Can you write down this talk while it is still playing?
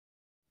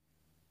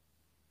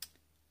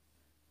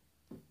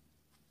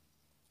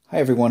Hi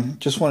everyone,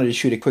 just wanted to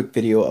shoot a quick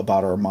video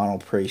about our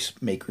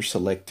Monoprice Maker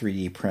Select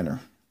 3D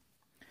printer.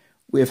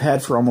 We have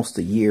had for almost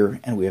a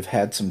year and we have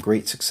had some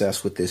great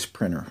success with this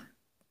printer.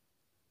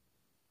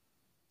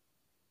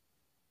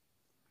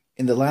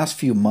 In the last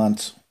few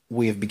months,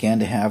 we have begun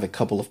to have a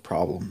couple of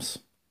problems.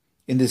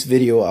 In this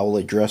video, I will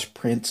address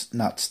prints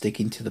not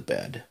sticking to the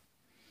bed.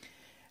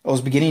 I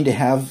was beginning to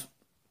have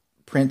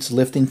prints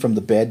lifting from the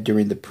bed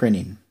during the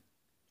printing.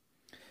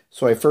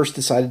 So I first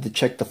decided to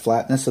check the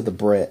flatness of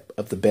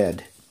the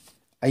bed.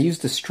 I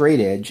used a straight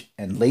edge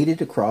and laid it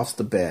across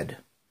the bed.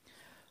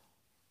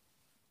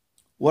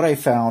 What I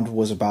found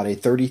was about a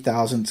 30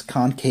 thousandths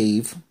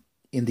concave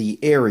in the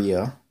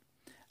area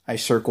I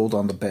circled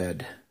on the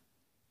bed.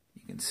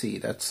 You can see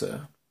that's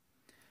a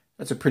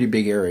pretty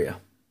big area.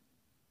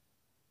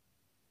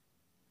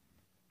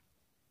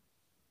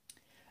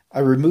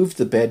 I removed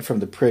the bed from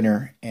the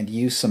printer and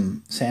used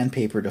some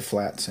sandpaper to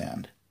flat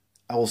sand.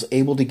 I was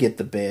able to get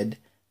the bed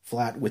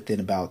flat within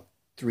about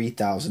 3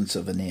 thousandths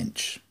of an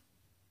inch.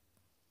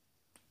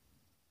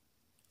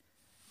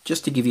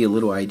 Just to give you a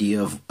little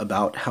idea of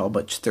about how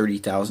much 30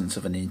 thousandths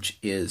of an inch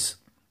is,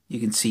 you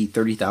can see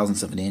 30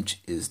 thousandths of an inch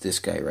is this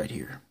guy right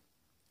here.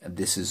 And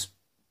this is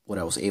what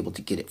I was able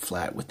to get it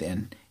flat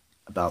within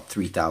about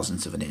 3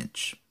 thousandths of an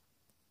inch.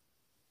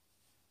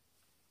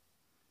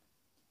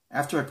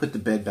 After I put the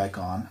bed back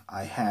on,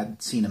 I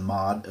had seen a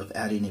mod of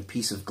adding a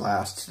piece of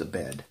glass to the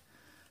bed.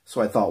 So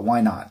I thought,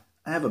 why not?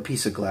 I have a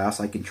piece of glass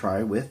I can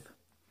try with.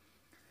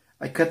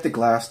 I cut the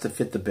glass to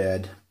fit the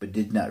bed, but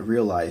did not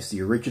realize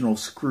the original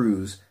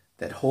screws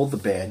that hold the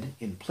bed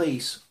in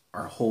place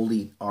are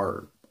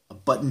a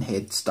button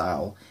head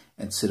style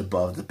and sit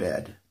above the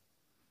bed.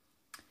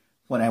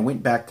 When I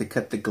went back to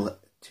cut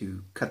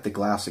the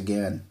glass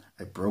again,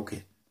 I broke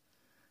it,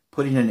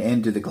 putting an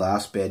end to the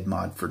glass bed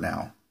mod for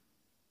now.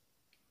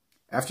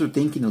 After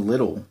thinking a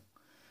little,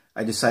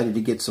 I decided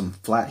to get some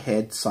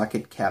flathead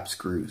socket cap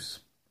screws.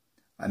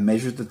 I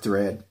measured the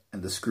thread,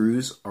 and the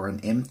screws are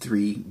an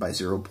M3 by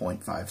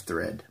 0.5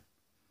 thread.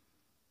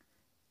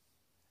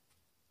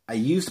 I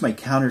used my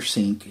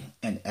countersink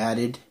and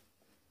added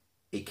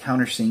a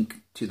countersink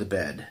to the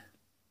bed.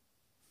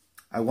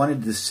 I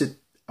wanted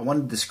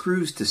the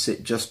screws to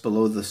sit just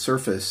below the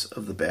surface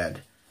of the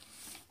bed,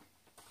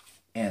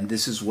 and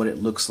this is what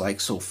it looks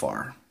like so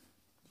far.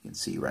 You can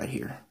see right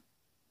here.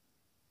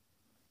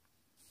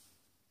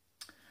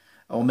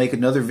 I will make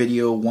another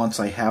video once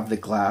I have the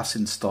glass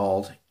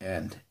installed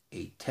and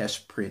a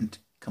test print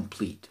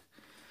complete.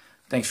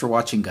 Thanks for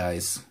watching,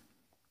 guys.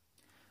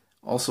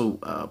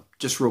 Also,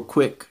 just real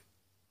quick,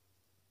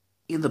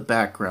 in the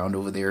background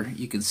over there,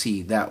 you can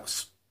see that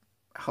was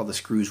how the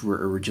screws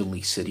were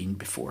originally sitting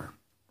before.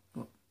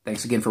 Well,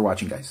 thanks again for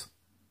watching, guys.